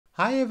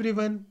Hi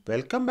everyone,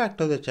 welcome back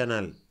to the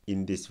channel.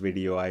 In this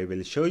video, I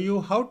will show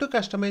you how to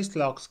customize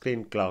lock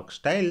screen clock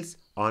styles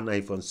on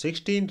iPhone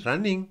 16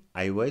 running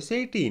iOS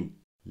 18.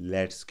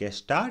 Let's get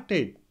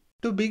started.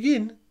 To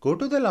begin, go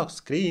to the lock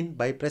screen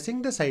by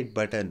pressing the side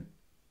button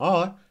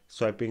or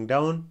swiping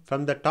down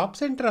from the top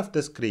center of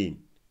the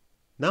screen.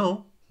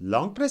 Now,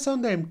 long press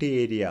on the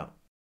empty area.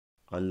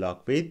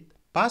 Unlock with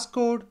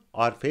passcode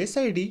or Face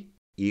ID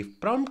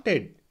if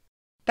prompted.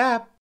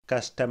 Tap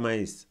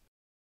Customize.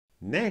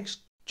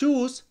 Next,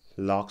 choose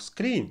Lock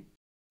Screen.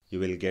 You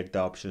will get the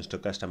options to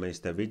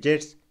customize the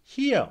widgets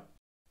here.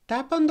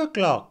 Tap on the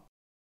clock.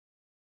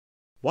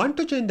 Want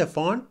to change the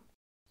font?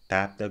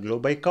 Tap the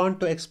globe icon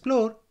to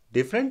explore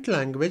different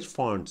language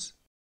fonts.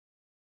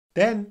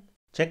 Then,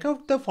 check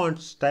out the font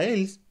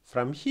styles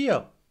from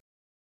here.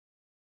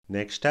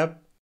 Next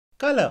up,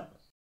 color.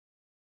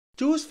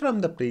 Choose from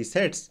the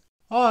presets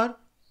or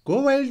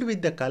go wild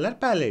with the color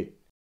palette.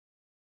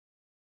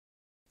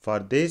 For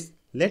this,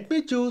 let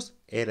me choose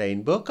a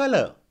rainbow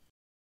color.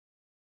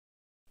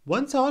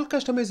 Once all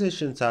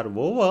customizations are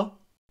over,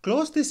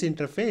 close this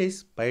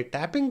interface by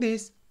tapping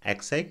this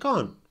X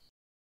icon.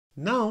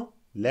 Now,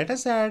 let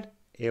us add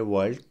a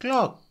world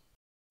clock.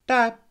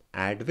 Tap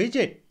Add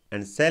Widget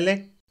and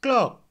select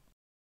Clock.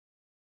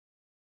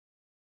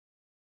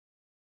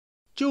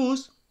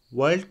 Choose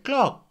World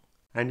Clock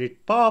and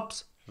it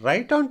pops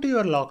right onto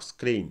your lock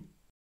screen.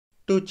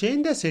 To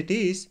change the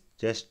cities,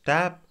 just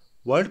tap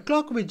World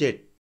Clock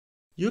widget.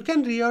 You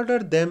can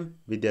reorder them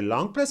with a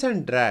long press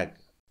and drag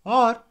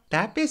or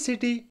tap a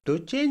city to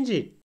change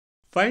it.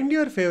 Find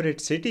your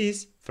favorite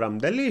cities from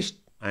the list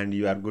and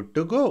you are good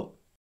to go.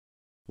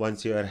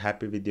 Once you are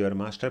happy with your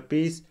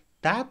masterpiece,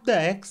 tap the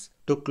X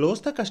to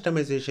close the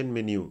customization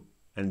menu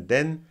and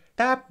then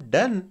tap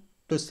Done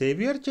to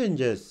save your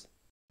changes.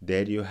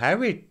 There you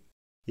have it.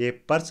 A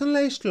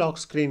personalized lock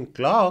screen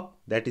clock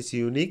that is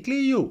uniquely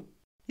you.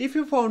 If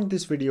you found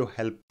this video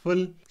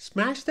helpful,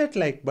 smash that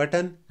like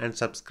button and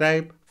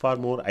subscribe for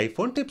more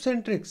iPhone tips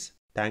and tricks.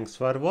 Thanks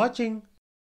for watching.